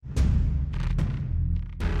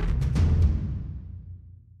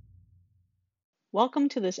Welcome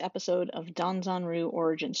to this episode of Danzanryu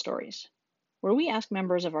Origin Stories, where we ask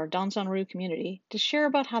members of our Danzanryu community to share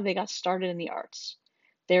about how they got started in the arts,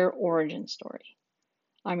 their origin story.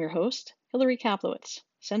 I'm your host, Hilary Kaplowitz,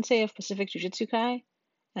 Sensei of Pacific Jiu-Jitsu Kai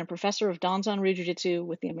and a professor of Danzanryu Jiu-Jitsu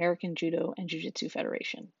with the American Judo and Jiu-Jitsu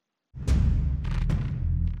Federation.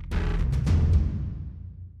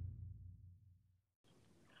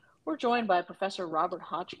 We're joined by Professor Robert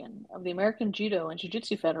Hodgkin of the American Judo and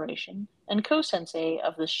Jiu-Jitsu Federation and Co-Sensei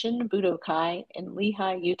of the Shin Budo Kai in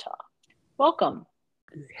Lehi, Utah. Welcome.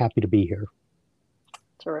 Happy to be here.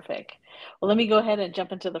 Terrific. Well, let me go ahead and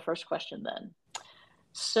jump into the first question then.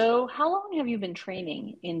 So, how long have you been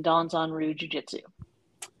training in Danzanryu Jiu-Jitsu?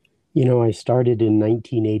 I started in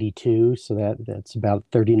 1982, so that's about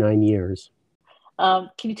 39 years.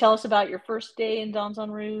 Can you tell us about your first day in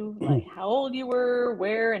Danzanryu, like how old you were,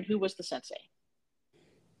 where, and who was the sensei?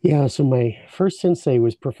 Yeah, so my first sensei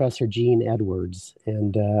was Professor Gene Edwards,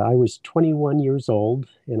 and I was 21 years old,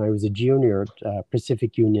 and I was a junior at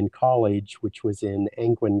Pacific Union College, which was in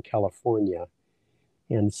Angwin, California.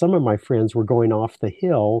 And some of my friends were going off the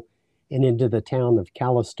hill and into the town of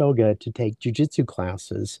Calistoga to take jiu-jitsu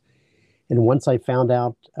classes. And once I found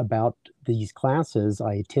out about these classes,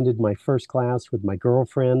 I attended my first class with my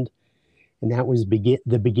girlfriend, and that was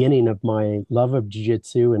the beginning of my love of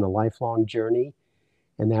jiu-jitsu and a lifelong journey.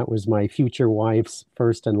 And that was my future wife's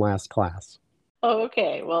first and last class. Oh,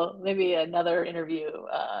 okay. Well, maybe another interview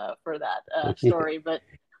for that story, but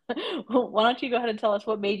why don't you go ahead and tell us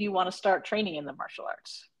what made you want to start training in the martial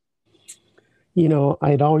arts?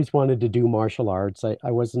 I'd always wanted to do martial arts.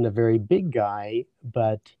 I wasn't a very big guy,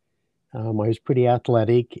 but I was pretty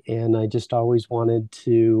athletic, and I just always wanted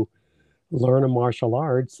to learn a martial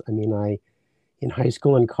arts. In high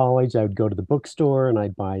school and college, I would go to the bookstore and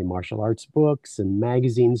I'd buy martial arts books and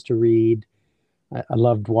magazines to read. I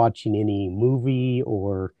loved watching any movie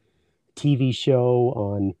or TV show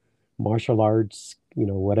on martial arts,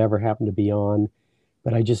 whatever happened to be on.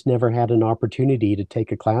 But I just never had an opportunity to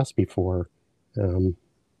take a class before. So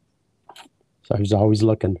I was always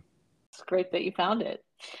looking. It's great that you found it.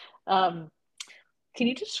 Can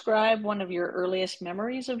you describe one of your earliest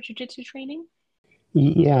memories of jiu-jitsu training?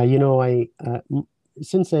 Yeah,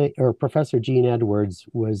 Professor Gene Edwards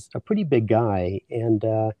was a pretty big guy, and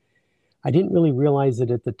I didn't really realize it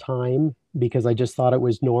at the time because I just thought it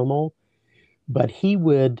was normal. But he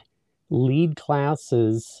would lead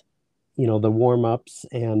classes, the warm-ups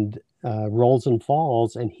and rolls and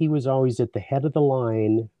falls, and he was always at the head of the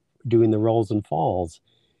line doing the rolls and falls.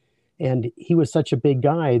 And he was such a big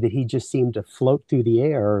guy that he just seemed to float through the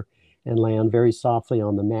air and land very softly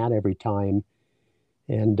on the mat every time.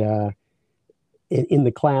 And in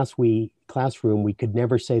the classroom, we could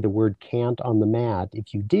never say the word can't on the mat.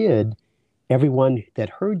 If you did, everyone that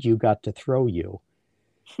heard you got to throw you.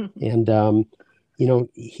 And,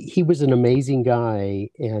 he was an amazing guy.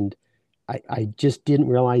 And I just didn't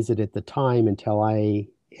realize it at the time until I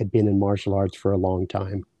had been in martial arts for a long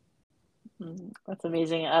time. That's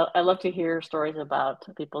amazing. I love to hear stories about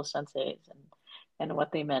people's senseis and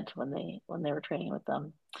what they meant when they were training with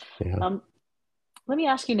them. Yeah. Let me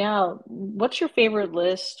ask you now, what's your favorite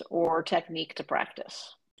list or technique to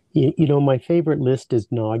practice? My favorite list is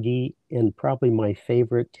Nagi, and probably my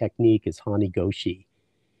favorite technique is Hanigoshi.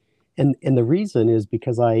 And the reason is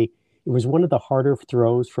because it was one of the harder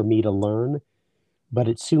throws for me to learn, but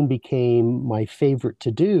it soon became my favorite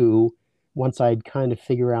to do once I'd kind of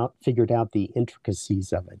figured out the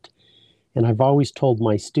intricacies of it. And I've always told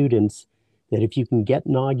my students that if you can get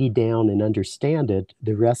Nagi down and understand it,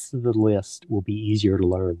 the rest of the list will be easier to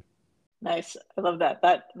learn. Nice. I love that.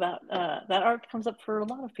 That art comes up for a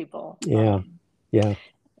lot of people. Yeah. Yeah.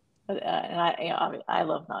 And I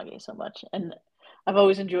love Nagi so much, and I've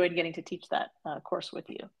always enjoyed getting to teach that course with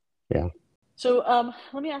you. Yeah. So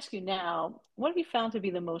let me ask you now, what have you found to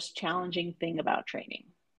be the most challenging thing about training?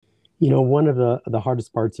 One of the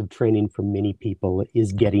hardest parts of training for many people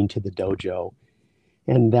is getting to the dojo.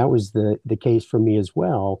 And that was the case for me as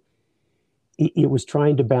well. It was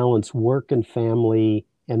trying to balance work and family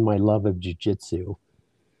and my love of jiu-jitsu.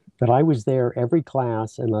 But I was there every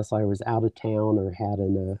class unless I was out of town or had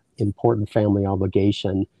an important family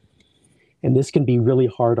obligation. And this can be really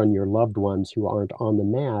hard on your loved ones who aren't on the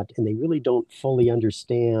mat, and they really don't fully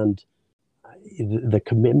understand the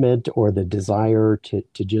commitment or the desire to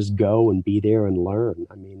just go and be there and learn.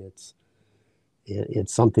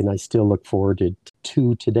 It's something I still look forward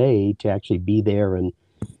to today, to actually be there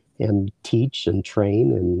and teach and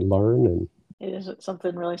train and learn. And it is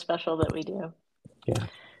something really special that we do. Yeah.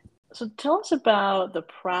 So tell us about the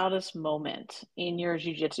proudest moment in your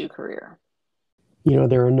jiu-jitsu career.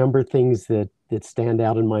 There are a number of things that that stand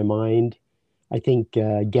out in my mind. I think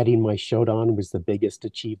getting my Shodan was the biggest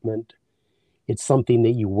achievement. It's something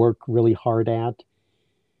that you work really hard at,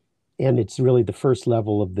 and it's really the first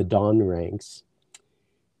level of the Dan ranks.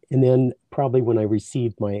 And then probably when I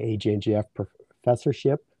received my AJNJF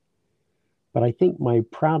professorship. But I think my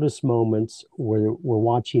proudest moments were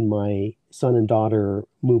watching my son and daughter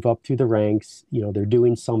move up through the ranks. You know, they're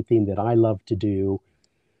doing something that I love to do.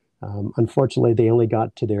 Unfortunately, they only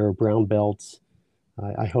got to their brown belts.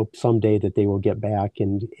 I hope someday that they will get back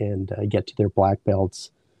and get to their black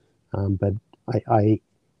belts. But I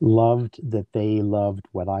loved that they loved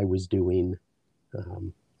what I was doing,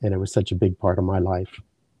 and it was such a big part of my life.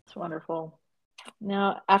 It's wonderful.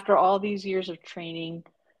 Now, after all these years of training,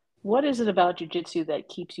 what is it about jujitsu that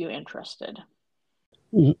keeps you interested?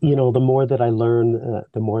 You know, the more that I learn,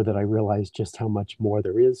 the more that I realize just how much more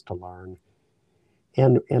there is to learn.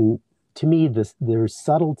 And to me, there's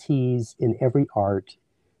subtleties in every art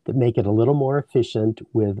that make it a little more efficient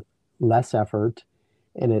with less effort,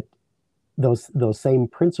 and those same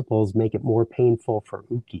principles make it more painful for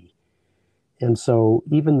uki. And so,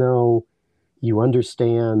 even though you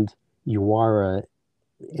understand Uwara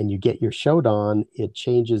and you get your Shodan, it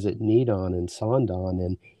changes at Nidan and Sandan,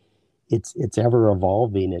 and it's ever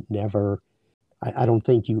evolving. It never, I don't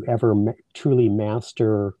think you ever truly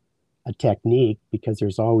master a technique because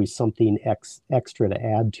there's always something extra to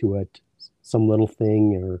add to it, some little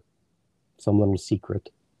thing or some little secret.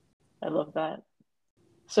 I love that.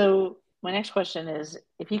 So, my next question is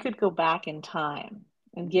if you could go back in time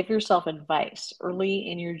and give yourself advice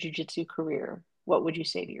early in your jujitsu career, what would you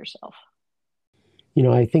say to yourself? You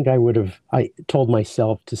know, I think I told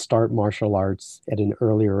myself to start martial arts at an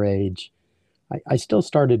earlier age. I still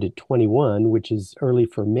started at 21, which is early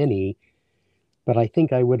for many, but I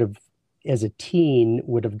think I would have, as a teen,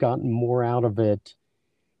 would have gotten more out of it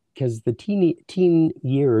because the teen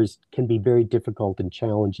years can be very difficult and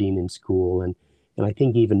challenging in school, and I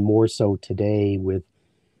think even more so today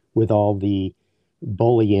with all the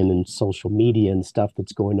bullying and social media and stuff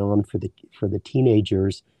that's going on for the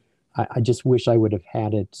teenagers. I just wish I would have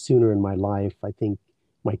had it sooner in my life. I think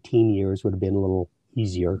my teen years would have been a little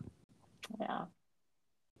easier. Yeah.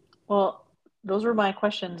 Well, those were my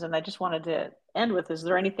questions, and I just wanted to end with, is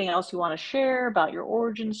there anything else you want to share about your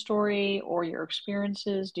origin story or your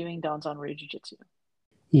experiences doing Danzanryu Jiu-Jitsu?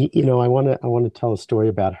 You know, I want to tell a story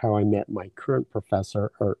about how I met my current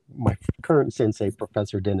professor or my current sensei,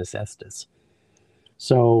 Professor Dennis Estes.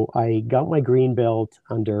 So I got my green belt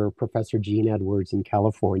under Professor Gene Edwards in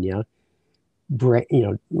California. You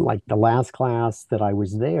know, like the last class that I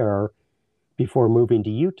was there before moving to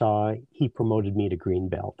Utah, he promoted me to green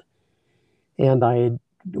belt. And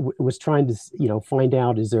was trying to, you know, find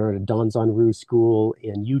out, is there a Danzanryu school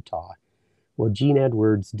in Utah? Well, Gene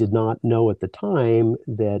Edwards did not know at the time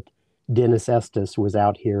that Dennis Estes was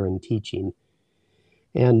out here and teaching.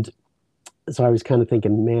 And so I was kind of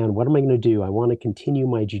thinking, man, what am I going to do? I want to continue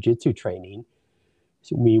my jujitsu training.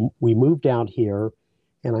 So we moved out here,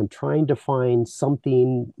 and I'm trying to find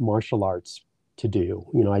something martial arts to do.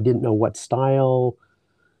 You know, I didn't know what style,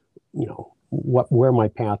 you know, where my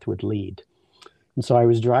path would lead. And so I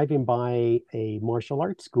was driving by a martial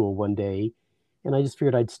arts school one day, and I just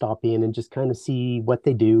figured I'd stop in and just kind of see what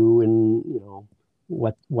they do and, you know,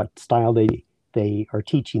 what style they are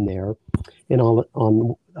teaching there. And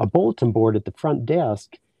on a bulletin board at the front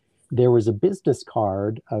desk, there was a business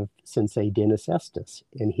card of Sensei Dennis Estes,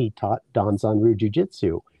 and he taught Danzanryu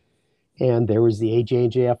Jiu-Jitsu. And there was the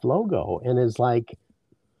AJNJF logo, and it was like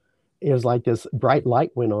this bright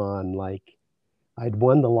light went on, like I'd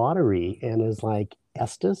won the lottery, and it's like,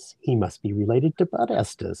 Estes, he must be related to Bud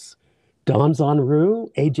Estes.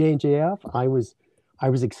 Danzanryu, AJNJF. I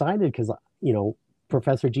was excited because, you know,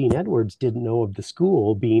 Professor Gene Edwards didn't know of the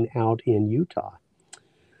school being out in Utah.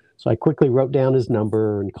 So I quickly wrote down his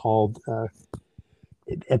number and called,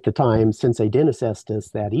 at the time, Sensei Dennis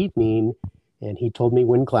Estes that evening, and he told me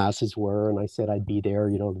when classes were, and I said I'd be there,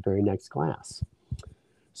 you know, the very next class.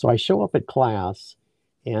 So I show up at class,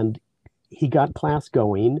 and he got class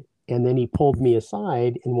going, and then he pulled me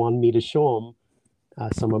aside and wanted me to show him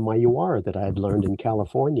some of my Uwara that I had learned in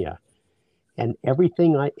California. And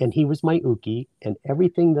and he was my uki, and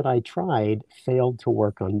everything that I tried failed to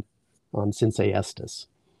work on Sensei Estes.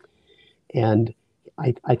 And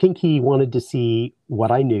I think he wanted to see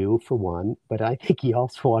what I knew, for one, but I think he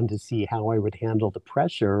also wanted to see how I would handle the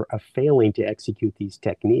pressure of failing to execute these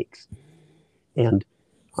techniques. And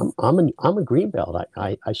I'm a green belt.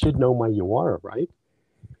 I should know my Uwara, right?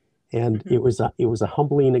 And Mm-hmm. it was a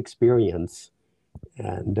humbling experience.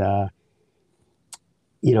 And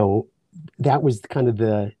you know, that was kind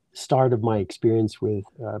of start of my experience with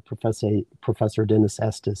Professor Dennis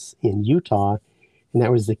Estes in Utah, and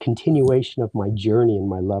that was the continuation of my journey and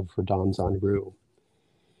my love for Danzan Ryu.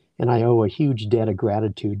 And I owe a huge debt of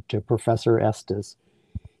gratitude to Professor Estes.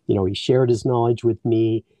 You know, he shared his knowledge with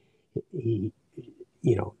me. He,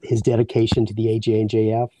 his dedication to the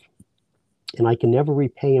AJNJF, and I can never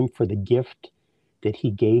repay him for the gift that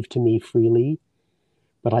he gave to me freely,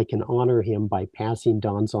 but I can honor him by passing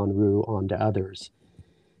Danzan Ryu on to others.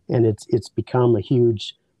 And it's become a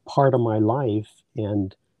huge part of my life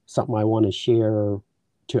and something I want to share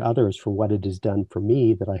to others for what it has done for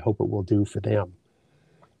me that I hope it will do for them.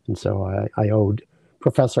 And so I owed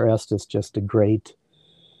Professor Estes just a great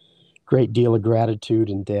deal of gratitude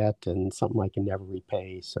and debt, and something I can never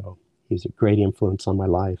repay. So he's a great influence on my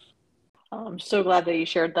life. I'm so glad that you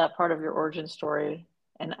shared that part of your origin story.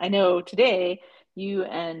 And I know today you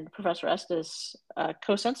and Professor Estes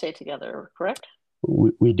co-sensei together, correct?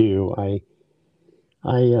 We do. I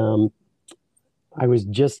I was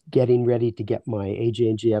just getting ready to get my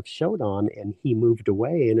AJNGF Shodan, and he moved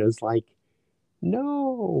away, and it was like,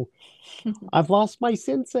 no, I've lost my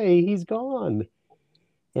sensei. He's gone.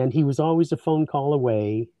 And he was always a phone call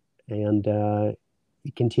away, and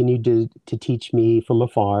he continued to teach me from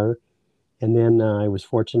afar. And then I was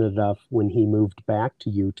fortunate enough when he moved back to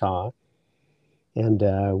Utah, and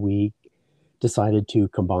we decided to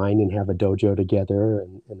combine and have a dojo together,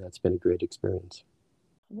 and that's been a great experience.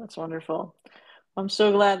 That's wonderful. I'm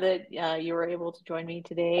so glad that you were able to join me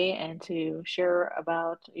today and to share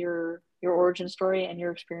about your origin story and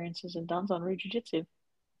your experiences in Danzan Ryu Jiu-Jitsu.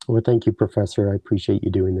 Well, thank you, Professor. I appreciate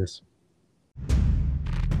you doing this.